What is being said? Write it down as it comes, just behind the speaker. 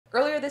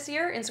this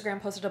year,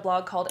 Instagram posted a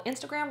blog called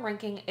Instagram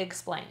Ranking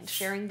Explained,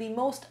 sharing the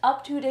most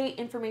up-to-date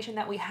information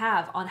that we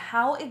have on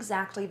how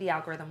exactly the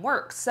algorithm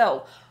works.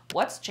 So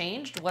what's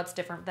changed? What's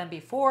different than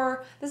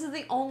before? This is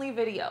the only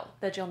video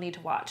that you'll need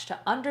to watch to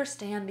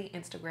understand the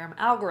Instagram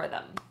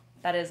algorithm.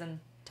 That is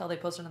until they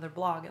post another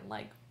blog in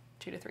like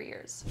 2 to 3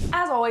 years.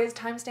 As always,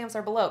 timestamps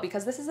are below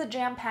because this is a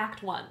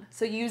jam-packed one,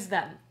 so use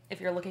them if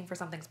you're looking for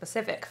something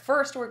specific.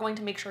 First, we're going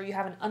to make sure you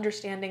have an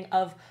understanding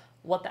of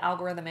what the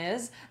algorithm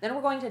is. Then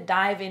we're going to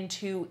dive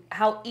into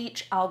how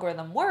each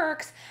algorithm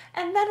works,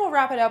 and then we'll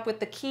wrap it up with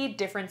the key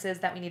differences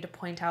that we need to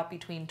point out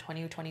between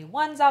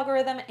 2021's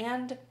algorithm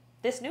and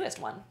this newest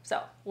one.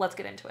 So let's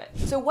get into it.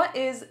 So what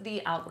is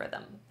the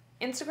algorithm?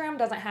 Instagram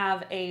doesn't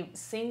have a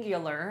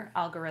singular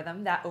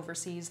algorithm that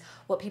oversees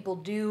what people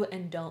do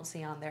and don't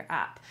see on their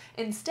app.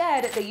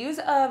 Instead, they use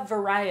a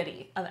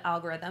variety of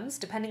algorithms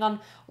depending on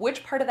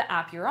which part of the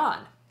app you're on.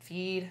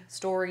 Feed,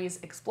 stories,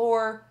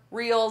 explore,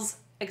 reels,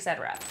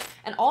 etc.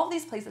 And all of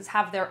these places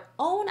have their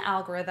own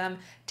algorithm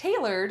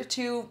tailored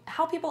to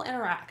how people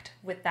interact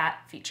with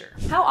that feature.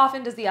 How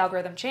often does the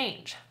algorithm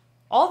change?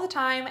 All the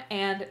time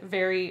and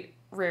very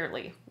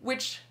rarely,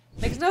 which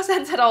makes no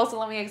sense at all, so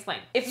let me explain.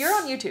 If you're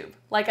on YouTube,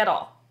 like at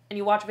all, and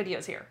you watch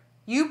videos here,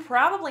 you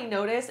probably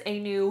notice a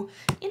new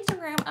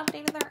Instagram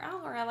updated their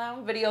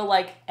algorithm video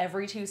like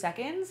every 2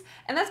 seconds,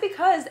 and that's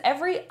because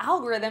every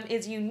algorithm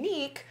is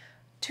unique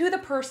to the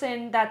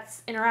person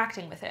that's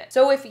interacting with it.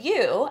 So if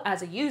you,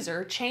 as a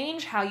user,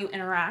 change how you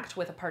interact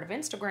with a part of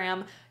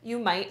Instagram, you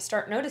might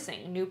start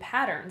noticing new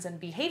patterns and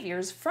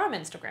behaviors from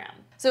Instagram.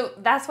 So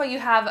that's why you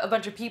have a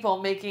bunch of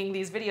people making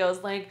these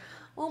videos like,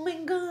 oh my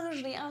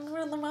gosh, the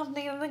algorithm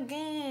updated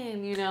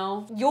again, you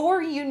know?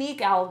 Your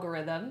unique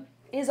algorithm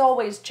is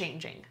always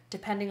changing,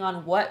 depending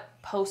on what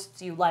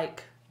posts you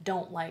like,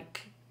 don't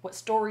like, what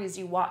stories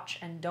you watch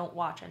and don't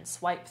watch and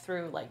swipe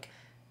through. Like,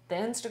 the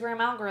Instagram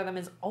algorithm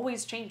is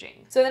always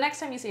changing. So the next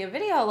time you see a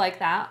video like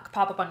that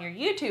pop up on your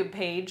YouTube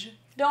page,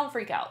 don't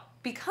freak out,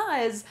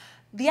 because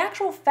the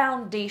actual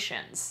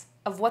foundations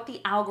of what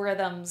the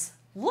algorithms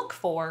look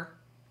for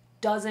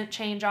doesn't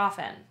change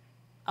often,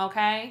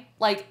 okay?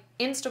 Like,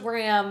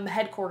 Instagram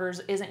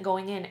headquarters isn't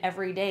going in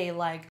every day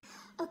like,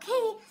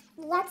 okay,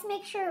 let's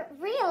make sure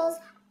Reels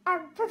are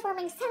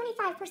performing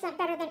 75%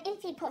 better than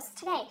in-feed posts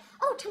today.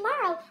 Oh,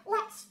 tomorrow,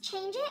 let's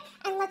change it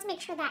and let's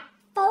make sure that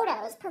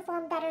photos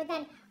perform better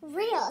than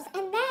Reels.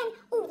 And then,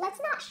 ooh, let's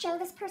not show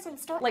this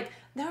person's story. Like,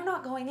 they're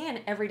not going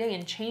in every day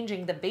and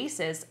changing the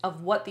basis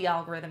of what the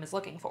algorithm is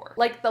looking for.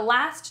 Like, the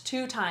last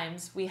 2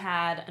 times we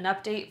had an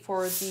update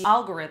for the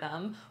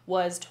algorithm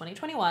was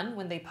 2021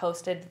 when they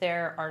posted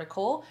their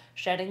article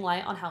shedding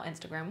light on how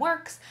Instagram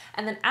works.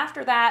 And then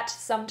after that,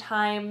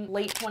 sometime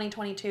late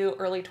 2022,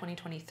 early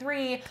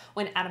 2023,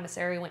 when Adam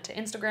Mosseri went to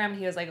Instagram,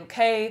 he was like,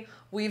 okay,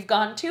 we've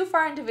gone too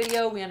far into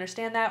video. We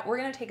understand that. We're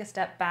going to take a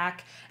step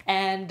back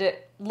and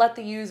let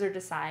the user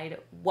decide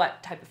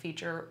what type of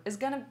feature is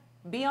going to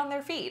be on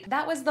their feed.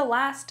 That was the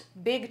last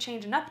big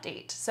change and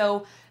update.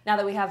 So now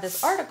that we have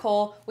this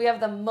article, we have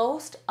the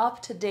most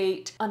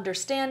up-to-date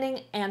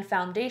understanding and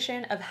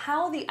foundation of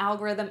how the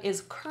algorithm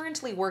is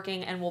currently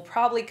working and will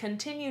probably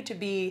continue to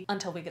be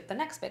until we get the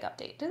next big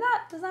update.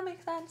 Does that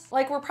make sense?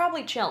 Like, we're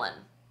probably chilling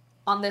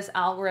on this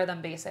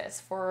algorithm basis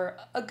for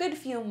a good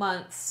few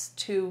months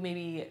to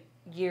maybe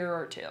year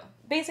or 2.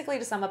 Basically,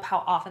 to sum up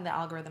how often the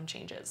algorithm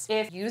changes.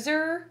 If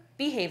user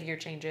behavior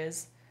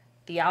changes,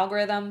 the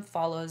algorithm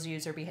follows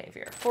user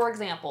behavior. For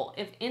example,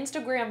 if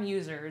Instagram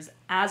users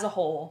as a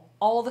whole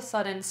all of a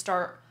sudden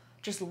start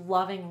just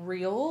loving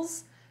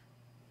Reels,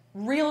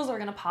 Reels are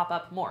gonna pop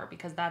up more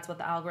because that's what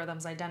the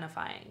algorithm's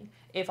identifying.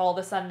 If all of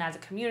a sudden as a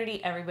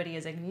community, everybody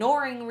is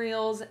ignoring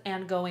Reels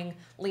and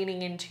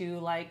leaning into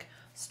like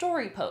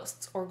story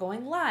posts or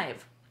going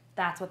live,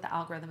 that's what the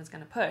algorithm is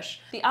going to push.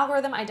 The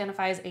algorithm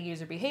identifies a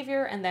user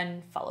behavior and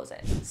then follows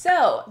it.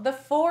 So the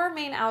 4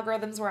 main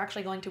algorithms we're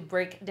actually going to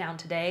break down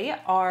today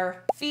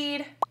are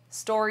feed,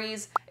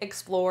 stories,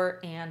 explore,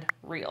 and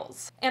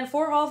reels. And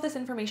for all of this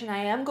information, I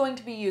am going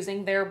to be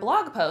using their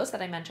blog post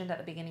that I mentioned at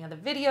the beginning of the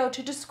video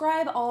to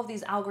describe all of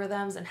these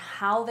algorithms and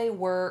how they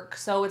work.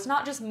 So it's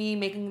not just me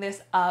making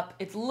this up.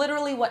 It's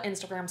literally what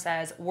Instagram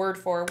says word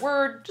for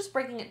word, just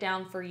breaking it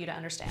down for you to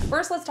understand.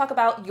 First, let's talk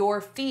about your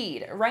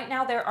feed. Right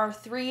now, there are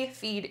 3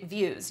 feed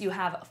views. You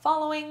have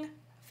following,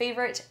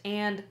 favorite,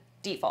 and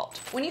default.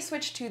 When you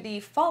switch to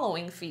the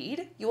following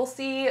feed, you will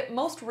see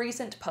most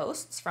recent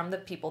posts from the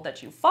people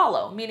that you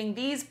follow, meaning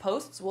these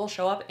posts will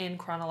show up in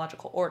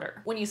chronological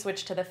order. When you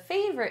switch to the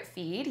favorite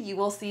feed, you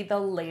will see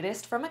the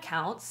latest from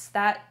accounts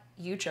that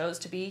you chose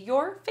to be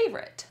your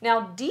favorite.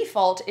 Now,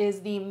 default is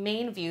the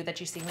main view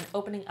that you see when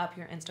opening up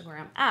your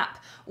Instagram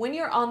app. When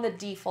you're on the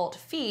default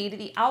feed,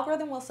 the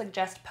algorithm will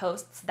suggest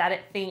posts that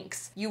it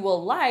thinks you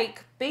will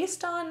like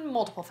based on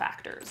multiple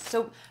factors.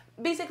 So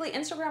basically,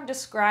 Instagram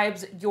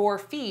describes your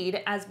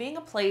feed as being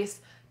a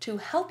place to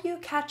help you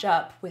catch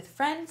up with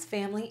friends,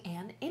 family,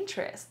 and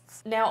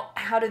interests. Now,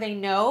 how do they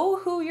know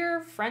who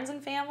your friends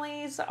and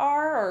families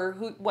are or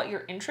what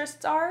your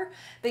interests are?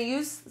 They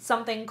use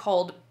something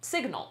called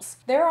signals.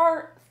 There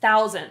are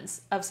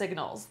thousands of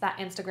signals that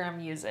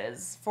Instagram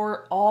uses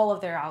for all of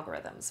their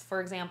algorithms.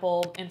 For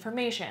example,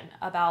 information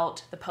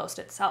about the post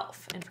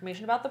itself,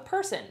 information about the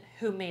person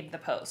who made the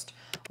post,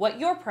 what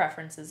your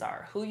preferences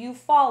are, who you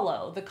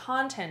follow, the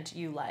content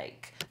you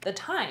like, the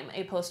time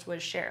a post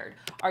was shared.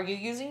 Are you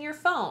using your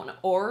phone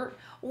or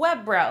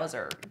web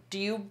browser? Do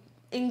you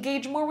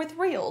engage more with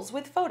reels,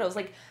 with photos?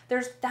 Like,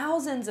 there's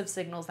thousands of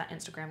signals that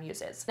Instagram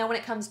uses. Now, when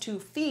it comes to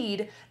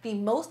feed, the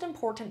most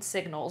important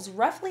signals,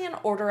 roughly in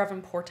order of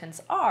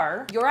importance,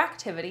 are your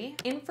activity,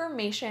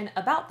 information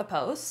about the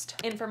post,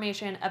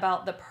 information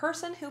about the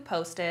person who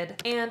posted,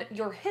 and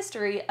your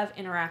history of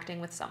interacting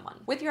with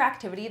someone. With your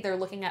activity, they're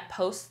looking at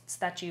posts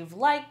that you've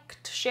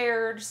liked,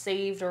 shared,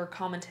 saved, or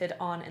commented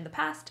on in the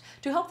past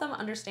to help them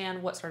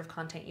understand what sort of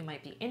content you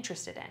might be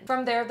interested in.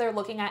 From there, they're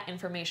looking at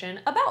information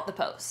about the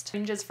post.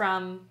 Ranges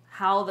from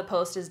how the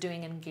post is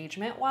doing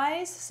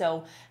engagement-wise,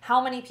 so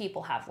how many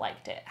people have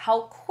liked it,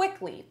 how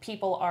quickly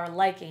people are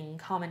liking,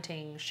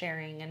 commenting,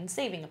 sharing, and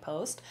saving a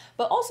post,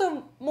 but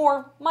also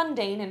more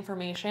mundane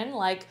information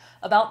like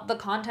about the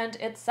content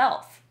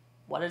itself.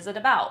 What is it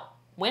about?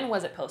 When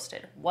was it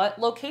posted? What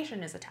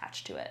location is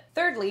attached to it?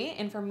 Thirdly,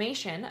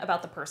 information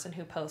about the person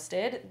who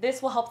posted.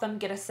 This will help them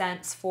get a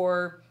sense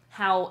for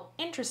how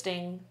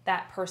interesting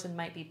that person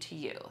might be to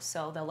you.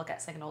 So they'll look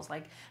at signals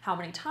like how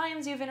many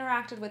times you've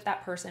interacted with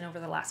that person over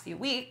the last few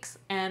weeks,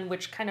 and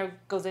which kind of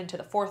goes into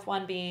the fourth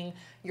one being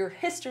your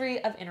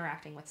history of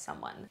interacting with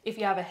someone. If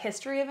you have a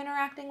history of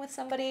interacting with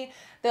somebody,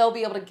 they'll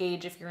be able to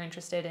gauge if you're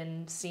interested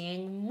in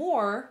seeing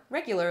more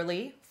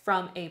regularly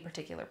from a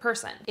particular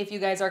person. If you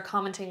guys are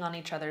commenting on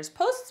each other's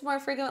posts more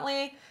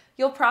frequently,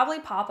 you'll probably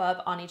pop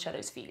up on each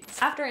other's feeds.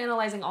 After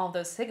analyzing all of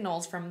those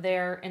signals from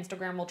there,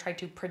 Instagram will try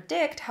to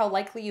predict how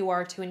likely you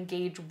are to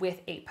engage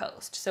with a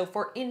post. So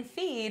for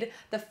in-feed,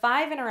 the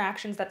 5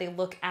 interactions that they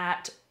look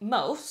at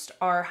most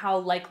are how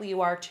likely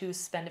you are to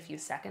spend a few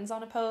seconds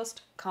on a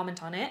post,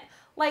 comment on it,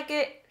 like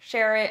it,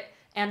 share it,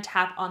 and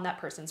tap on that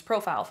person's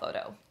profile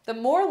photo. The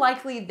more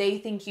likely they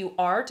think you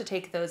are to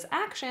take those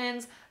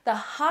actions, the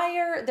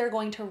higher they're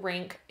going to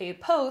rank a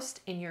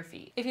post in your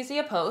feed. If you see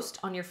a post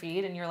on your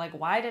feed and you're like,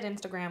 why did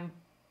Instagram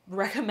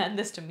recommend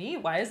this to me?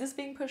 Why is this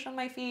being pushed on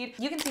my feed?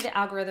 You can see the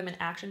algorithm in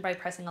action by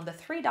pressing on the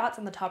 3 dots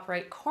in the top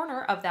right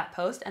corner of that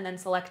post and then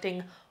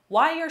selecting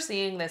why you're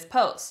seeing this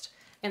post.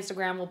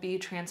 Instagram will be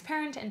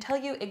transparent and tell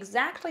you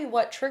exactly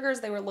what triggers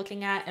they were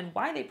looking at and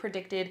why they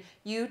predicted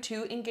you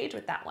to engage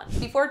with that one.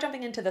 Before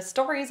jumping into the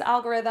stories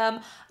algorithm,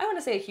 I want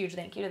to say a huge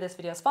thank you to this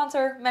video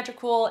sponsor,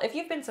 Metricool. If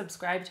you've been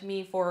subscribed to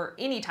me for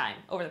any time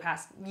over the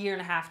past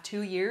 1.5 to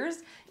 2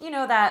 years, you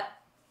know that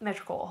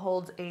Metricool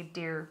holds a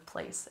dear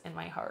place in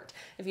my heart.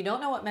 If you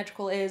don't know what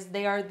Metricool is,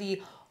 they are the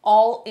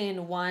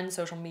all-in-one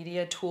social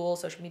media tool,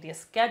 social media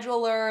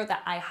scheduler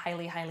that I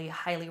highly, highly,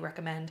 highly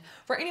recommend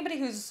for anybody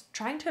who's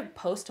trying to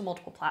post to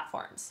multiple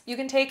platforms. You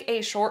can take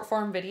a short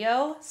form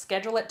video,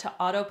 schedule it to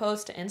auto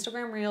post to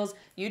Instagram Reels,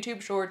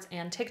 YouTube Shorts,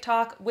 and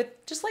TikTok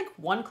with just like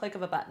one click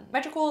of a button.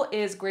 Metricool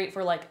is great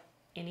for like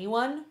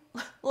anyone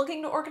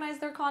looking to organize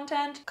their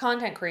content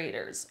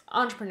creators,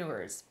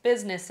 entrepreneurs,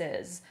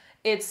 businesses.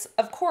 It's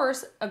of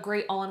course a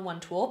great all-in-one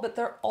tool, but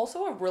they're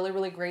also a really,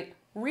 really great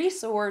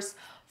resource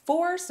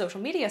for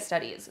social media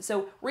studies.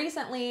 So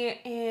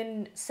recently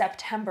in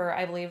September,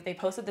 I believe, they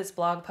posted this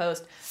blog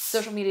post,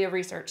 social media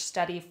research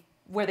study,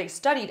 where they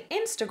studied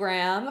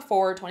Instagram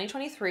for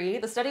 2023.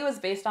 The study was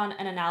based on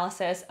an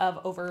analysis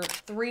of over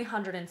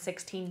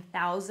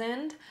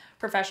 316,000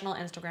 professional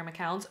Instagram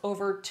accounts,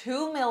 over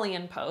 2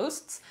 million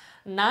posts,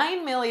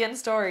 9 million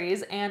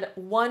stories, and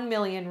 1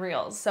 million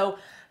reels. So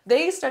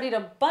they studied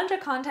a bunch of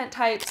content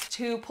types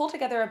to pull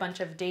together a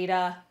bunch of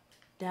data,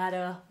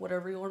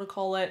 whatever you want to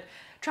call it,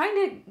 trying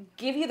to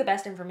give you the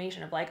best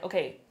information of like,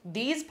 okay,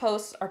 these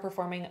posts are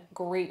performing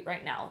great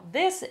right now.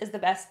 This is the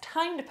best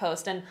time to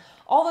post, and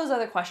all those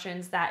other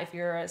questions that if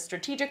you're a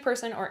strategic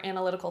person or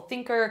analytical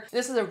thinker,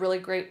 this is a really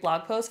great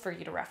blog post for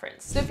you to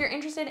reference. So if you're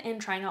interested in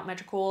trying out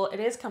Metricool,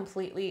 it is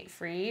completely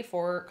free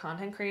for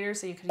content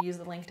creators, so you could use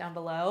the link down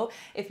below.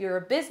 If you're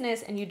a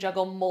business and you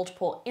juggle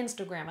multiple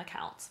Instagram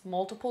accounts,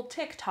 multiple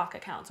TikTok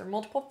accounts, or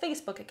multiple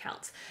Facebook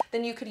accounts,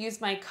 then you could use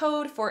my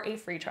code for a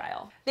free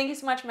trial. Thank you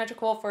so much,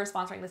 Metricool, for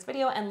sponsoring this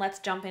video, and let's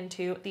jump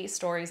into the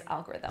stories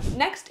algorithm.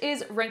 Next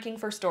is ranking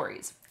for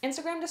stories.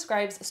 Instagram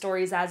describes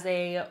stories as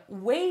a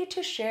way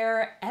to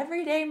share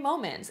everyday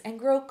moments and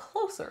grow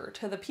closer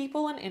to the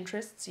people and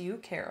interests you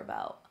care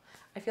about.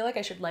 I feel like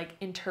I should like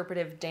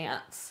interpretive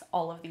dance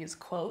all of these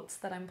quotes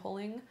that I'm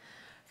pulling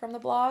from the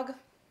blog.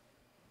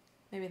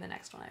 Maybe the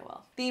next one I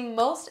will. The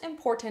most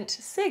important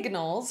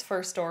signals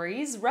for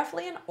stories,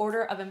 roughly in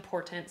order of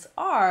importance,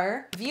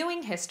 are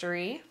viewing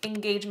history,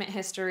 engagement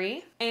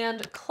history,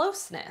 and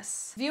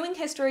closeness. Viewing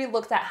history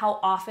looks at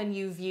how often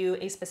you view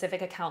a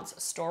specific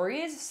account's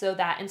stories so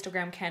that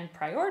Instagram can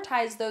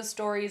prioritize those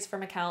stories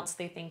from accounts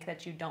they think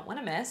that you don't want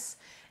to miss.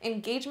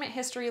 Engagement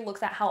history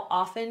looks at how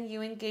often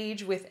you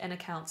engage with an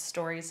account's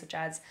stories, such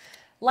as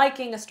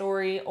liking a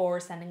story or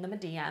sending them a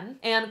DM.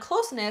 And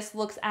closeness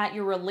looks at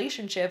your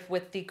relationship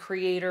with the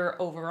creator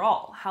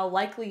overall, how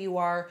likely you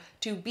are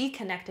to be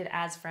connected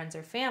as friends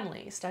or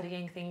family,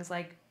 studying things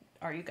like,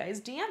 are you guys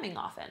DMing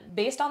often?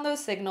 Based on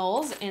those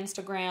signals,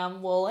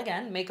 Instagram will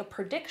again make a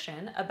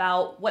prediction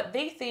about what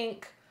they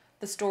think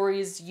the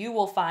stories you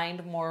will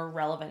find more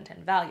relevant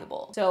and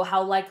valuable. So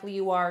how likely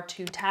you are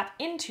to tap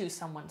into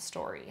someone's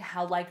story,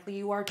 how likely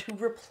you are to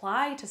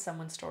reply to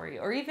someone's story,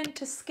 or even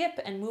to skip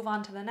and move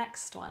on to the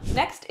next one.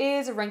 Next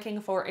is ranking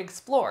for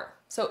Explore.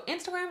 So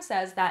Instagram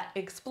says that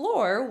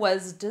Explore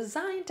was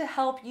designed to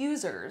help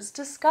users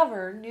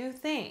discover new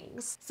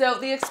things. So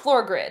the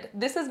Explore grid,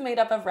 this is made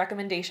up of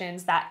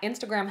recommendations that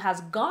Instagram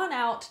has gone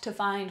out to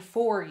find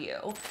for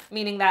you,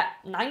 meaning that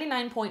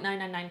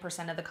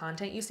 99.999% of the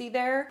content you see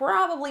there,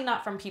 probably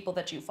not from people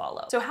that you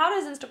follow. So how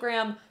does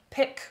Instagram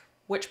pick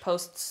which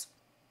posts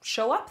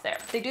show up there?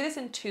 They do this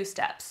in 2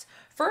 steps.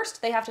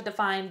 First, they have to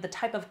define the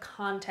type of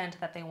content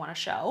that they want to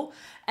show.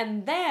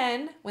 And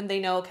then when they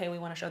know, okay, we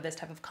want to show this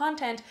type of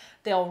content,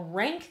 they'll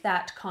rank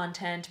that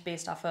content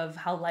based off of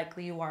how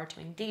likely you are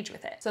to engage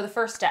with it. So the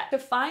first step, to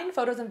find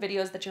photos and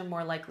videos that you're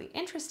more likely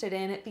interested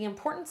in, the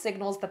important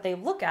signals that they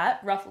look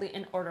at, roughly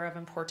in order of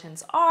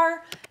importance,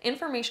 are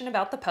information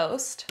about the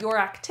post, your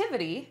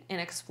activity in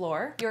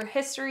Explore, your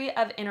history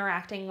of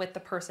interacting with the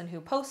person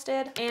who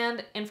posted,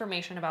 and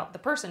information about the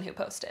person who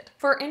posted.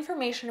 For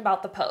information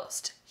about the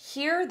post,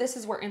 here, this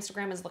is where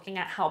Instagram is looking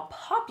at how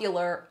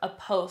popular a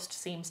post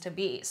seems to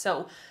be.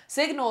 So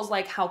signals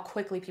like how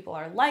quickly people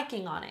are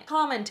liking on it,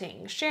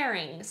 commenting,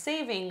 sharing,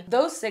 saving,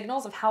 those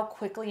signals of how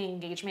quickly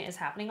engagement is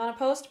happening on a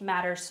post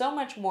matter so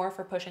much more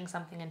for pushing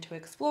something into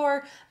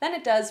Explore than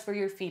it does for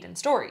your feed and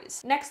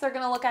stories. Next, they're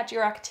gonna look at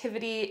your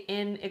activity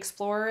in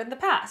Explore in the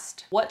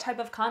past. What type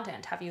of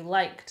content have you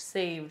liked,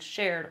 saved,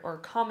 shared, or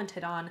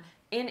commented on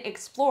in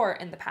Explore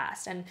in the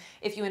past? And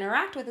if you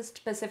interact with a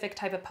specific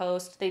type of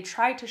post, they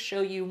try to show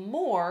you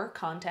more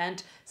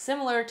content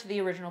similar to the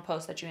original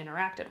post that you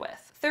interacted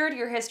with. Third,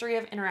 your history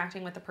of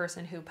interacting with the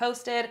person who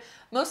posted.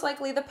 Most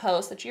likely the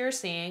post that you're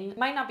seeing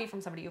might not be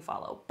from somebody you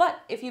follow,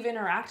 but if you've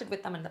interacted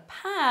with them in the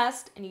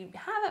past and you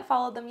haven't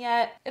followed them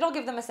yet, it'll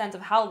give them a sense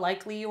of how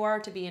likely you are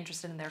to be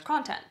interested in their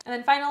content. And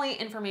then finally,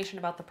 information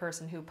about the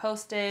person who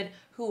posted.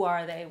 Who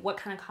are they? What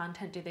kind of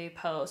content do they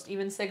post?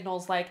 Even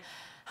signals like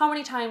how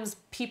many times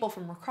people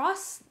from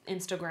across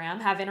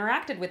Instagram have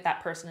interacted with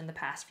that person in the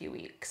past few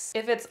weeks.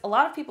 If it's a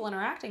lot of people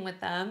interacting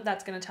with them,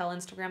 that's going to tell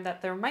Instagram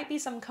that there might be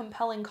some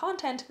compelling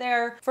content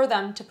there for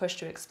them to push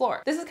to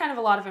Explore. This is kind of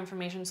a lot of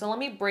information, so let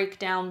me break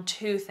down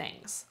 2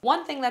 things.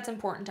 One thing that's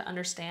important to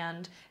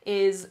understand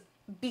is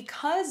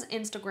because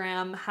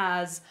Instagram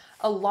has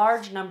a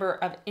large number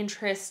of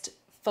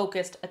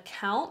focused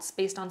accounts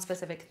based on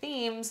specific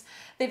themes,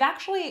 they've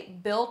actually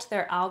built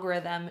their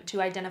algorithm to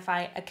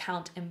identify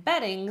account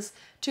embeddings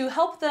to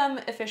help them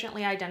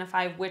efficiently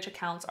identify which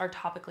accounts are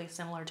topically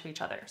similar to each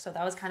other. So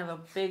that was kind of a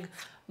big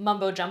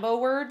mumbo jumbo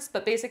words,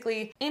 but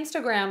basically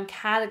Instagram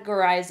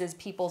categorizes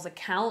people's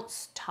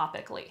accounts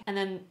topically. And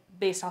then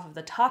based off of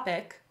the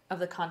topic of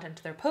the content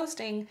they're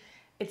posting,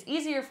 it's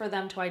easier for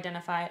them to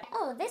identify,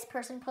 oh, this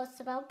person posts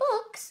about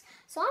books,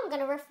 so I'm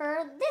gonna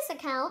refer this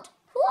account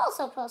who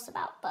also posts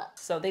about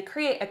books. So they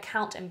create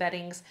account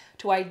embeddings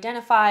to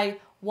identify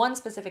one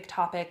specific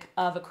topic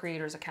of a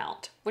creator's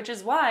account, which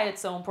is why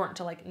it's so important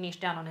to niche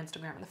down on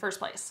Instagram in the first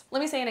place. Let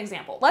me say an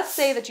example. Let's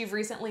say that you've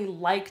recently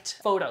liked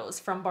photos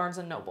from Barnes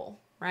 & Noble,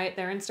 right?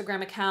 Their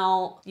Instagram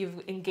account,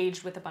 you've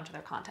engaged with a bunch of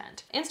their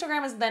content.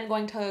 Instagram is then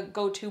going to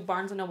go to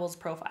Barnes & Noble's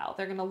profile.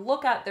 They're gonna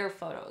look at their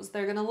photos.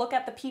 They're gonna look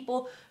at the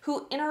people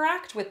who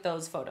interact with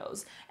those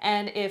photos.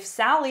 And if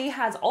Sally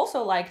has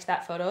also liked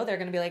that photo, they're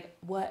gonna be like,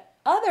 what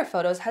other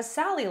photos has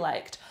Sally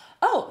liked?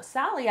 Oh,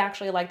 Sally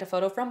actually liked a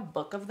photo from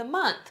Book of the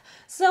Month.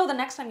 So the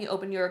next time you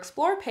open your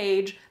Explore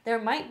page, there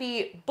might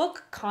be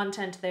book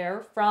content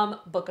there from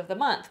Book of the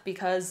Month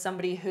because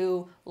somebody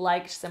who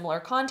liked similar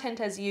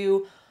content as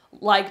you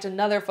liked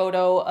another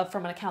photo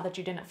from an account that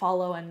you didn't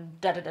follow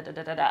and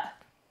da-da-da-da-da-da.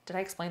 Did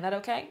I explain that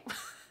okay?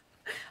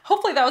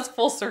 Hopefully that was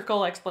full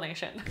circle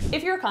explanation.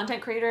 If you're a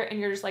content creator and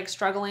you're just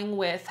struggling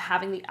with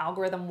having the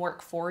algorithm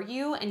work for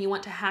you and you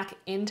want to hack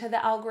into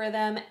the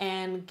algorithm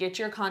and get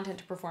your content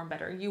to perform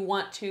better,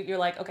 you're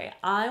like, okay,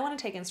 I want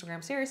to take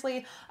Instagram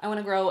seriously. I want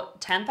to grow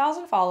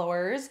 10,000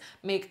 followers,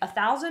 make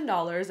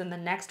 $1,000 in the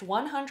next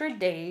 100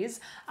 days.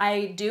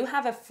 I do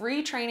have a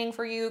free training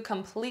for you,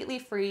 completely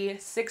free,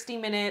 60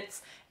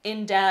 minutes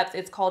in depth.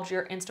 It's called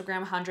your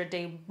Instagram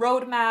 100-day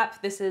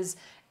roadmap. This is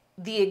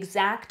the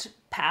exact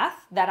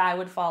path that I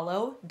would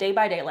follow day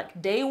by day.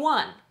 Like day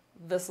 1,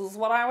 this is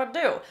what I would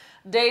do.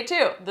 Day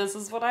 2, this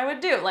is what I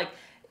would do.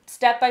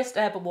 step by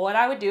step what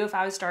I would do if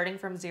I was starting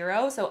from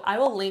zero. So I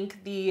will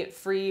link the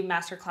free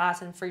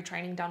masterclass and free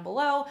training down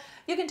below.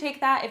 You can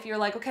take that if you're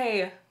like,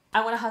 okay,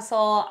 I want to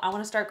hustle, I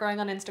want to start growing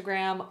on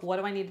Instagram. What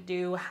do I need to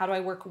do? How do I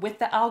work with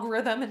the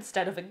algorithm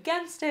instead of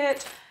against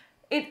it?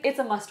 It's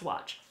a must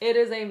watch. It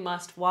is a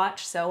must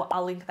watch, so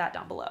I'll link that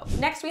down below.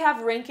 Next, we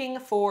have ranking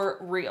for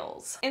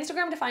Reels.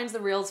 Instagram defines the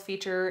Reels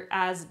feature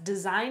as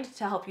designed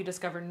to help you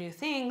discover new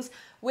things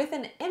with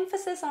an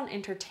emphasis on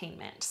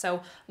entertainment.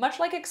 So much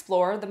like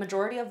Explore, the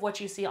majority of what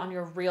you see on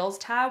your Reels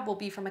tab will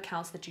be from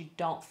accounts that you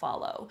don't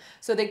follow.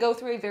 So they go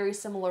through a very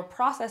similar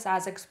process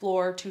as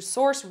Explore to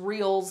source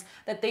Reels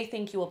that they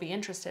think you will be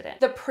interested in.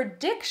 The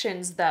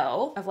predictions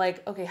though, of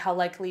like, okay, how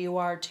likely you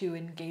are to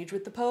engage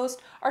with the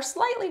post are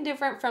slightly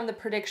different from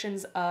the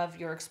predictions of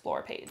your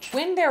Explore page.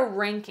 When they're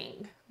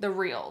ranking the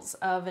Reels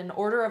of an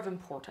order of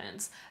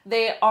importance,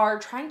 they are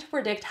trying to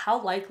predict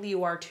how likely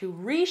you are to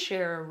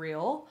reshare a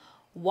Reel,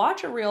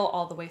 watch a Reel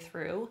all the way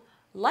through,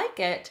 like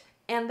it,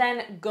 and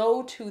then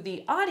go to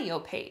the audio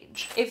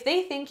page. If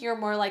they think you're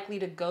more likely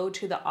to go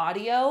to the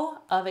audio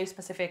of a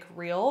specific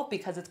Reel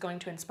because it's going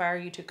to inspire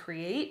you to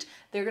create,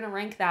 they're gonna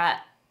rank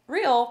that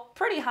Reel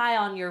pretty high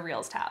on your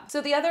Reels tab. So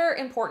the other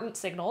important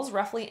signals,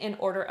 roughly in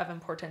order of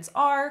importance,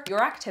 are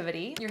your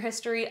activity, your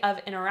history of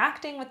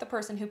interacting with the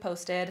person who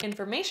posted,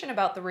 information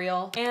about the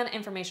Reel, and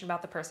information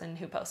about the person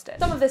who posted.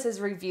 Some of this is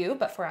review,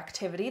 but for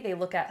activity, they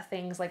look at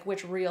things like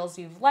which Reels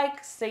you've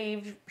liked,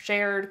 saved,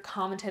 shared,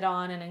 commented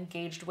on, and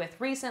engaged with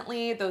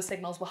recently. Those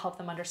signals will help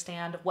them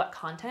understand what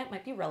content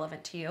might be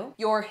relevant to you.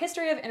 Your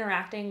history of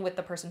interacting with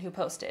the person who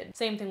posted.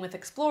 Same thing with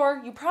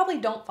Explore, you probably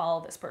don't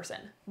follow this person,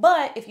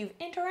 but if you've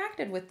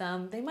interacted with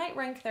them, they might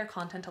rank their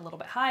content a little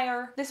bit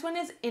higher. This one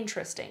is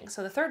interesting.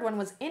 So the third one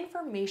was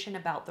information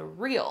about the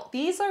Reel.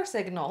 These are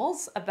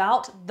signals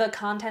about the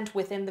content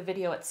within the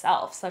video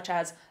itself, such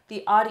as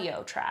the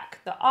audio track,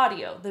 the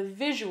audio, the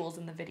visuals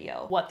in the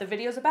video, what the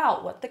video's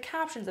about, what the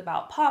caption's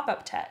about,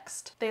 pop-up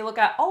text. They look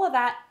at all of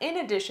that in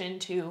addition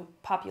to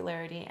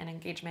popularity and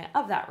engagement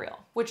of that Reel,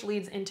 which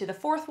leads into the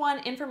fourth one,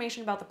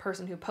 information about the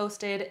person who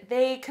posted.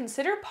 They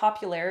consider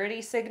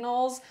popularity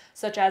signals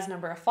such as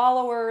number of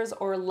followers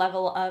or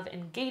level of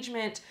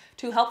engagement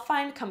to help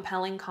find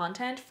compelling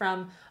content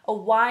from a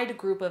wide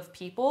group of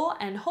people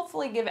and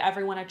hopefully give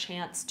everyone a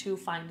chance to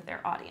find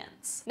their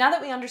audience. Now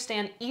that we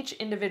understand each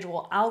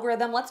individual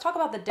algorithm, let's talk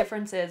about the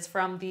differences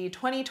from the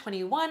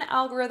 2021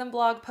 algorithm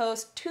blog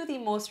post to the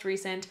most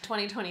recent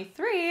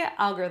 2023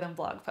 algorithm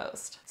blog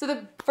post. So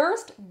the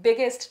first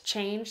biggest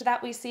change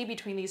that we see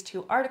between these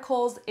two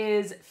articles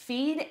is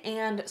feed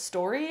and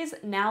stories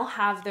now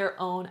have their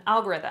own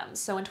algorithms.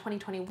 So in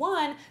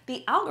 2021,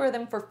 the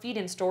algorithm for feed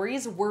and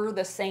stories were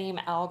the same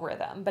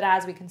algorithm, but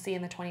as we can see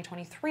in the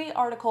 2023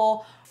 article,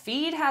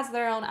 feed has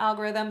their own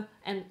algorithm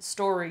and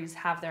stories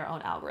have their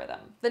own algorithm.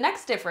 The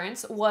next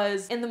difference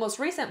was in the most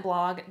recent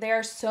blog, they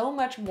are so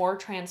much more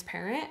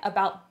transparent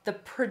about the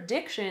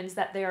predictions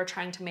that they are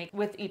trying to make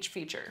with each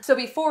feature. So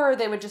before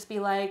they would just be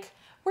like,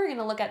 we're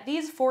gonna look at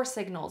these 4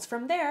 signals.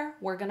 From there,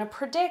 we're gonna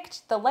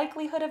predict the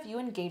likelihood of you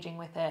engaging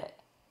with it.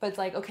 But it's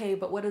like, okay,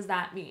 but what does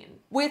that mean?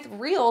 With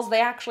Reels,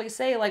 they actually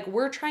say like,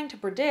 we're trying to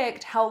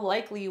predict how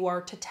likely you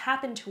are to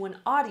tap into an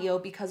audio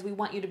because we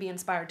want you to be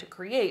inspired to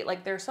create.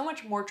 Like they're so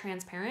much more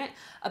transparent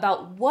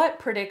about what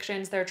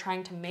predictions they're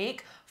trying to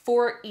make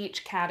for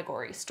each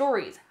category.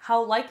 Stories,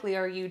 how likely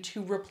are you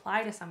to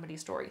reply to somebody's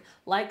story,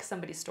 like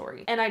somebody's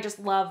story? And I just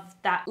love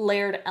that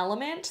layered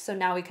element. So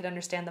now we could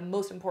understand the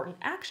most important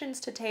actions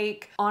to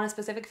take on a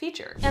specific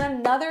feature. And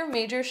another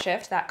major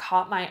shift that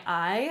caught my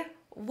eye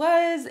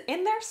was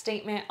in their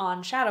statement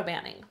on shadow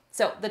banning.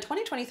 So the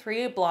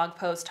 2023 blog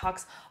post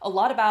talks a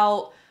lot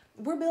about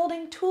we're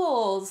building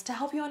tools to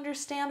help you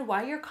understand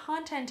why your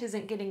content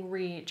isn't getting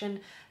reach and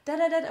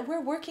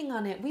we're working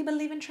on it. We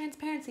believe in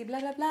transparency,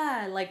 blah, blah,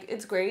 blah. Like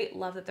it's great.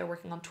 Love that they're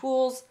working on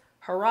tools.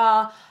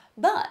 Hurrah.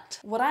 But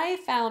what I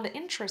found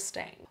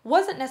interesting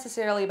wasn't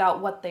necessarily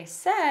about what they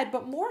said,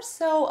 but more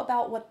so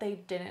about what they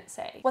didn't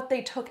say, what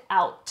they took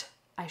out,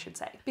 I should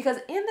say. Because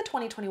in the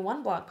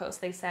 2021 blog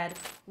post, they said,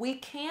 we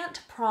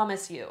can't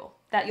promise you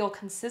that you'll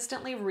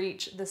consistently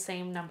reach the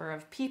same number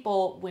of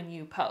people when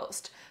you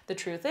post. The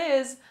truth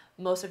is,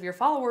 most of your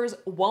followers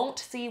won't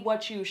see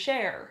what you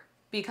share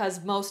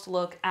because most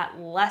look at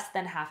less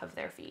than half of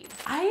their feed.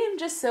 I am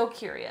just so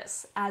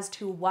curious as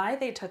to why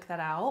they took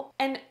that out.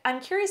 And I'm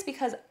curious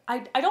because I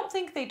don't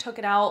think they took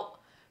it out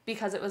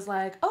because it was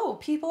like, oh,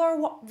 people are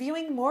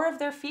viewing more of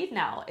their feed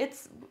now.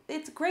 It's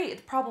great,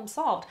 it's problem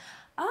solved.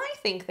 I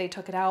think they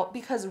took it out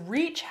because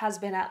reach has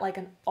been at like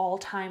an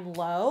all-time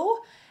low,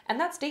 and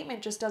that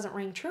statement just doesn't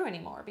ring true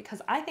anymore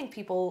because I think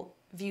people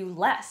view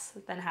less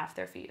than half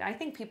their feed. I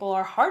think people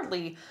are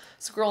hardly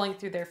scrolling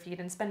through their feed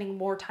and spending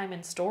more time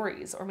in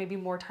stories or maybe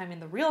more time in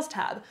the Reels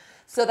tab.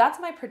 So that's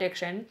my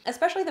prediction,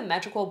 especially the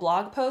Metricool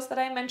blog post that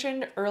I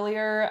mentioned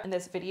earlier in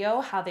this video,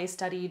 how they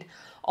studied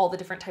all the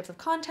different types of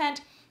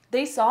content.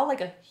 they saw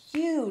like a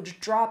huge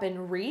drop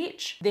in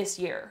reach this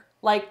year.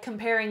 Like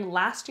comparing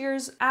last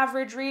year's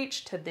average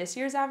reach to this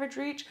year's average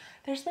reach,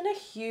 there's been a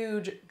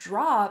huge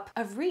drop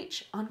of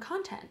reach on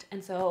content.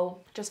 And so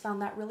just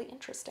found that really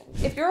interesting.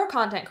 If you're a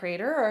content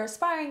creator or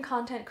aspiring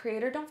content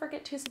creator, don't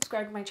forget to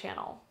subscribe to my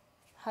channel.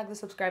 Hug the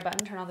subscribe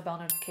button, turn on the bell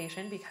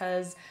notification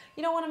because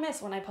you don't want to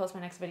miss when I post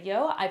my next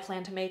video. I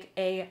plan to make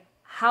a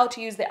how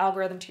to use the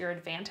algorithm to your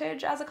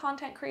advantage as a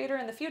content creator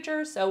in the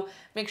future. So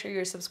make sure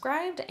you're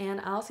subscribed and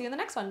I'll see you in the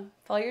next one.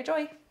 Follow your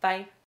joy.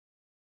 Bye.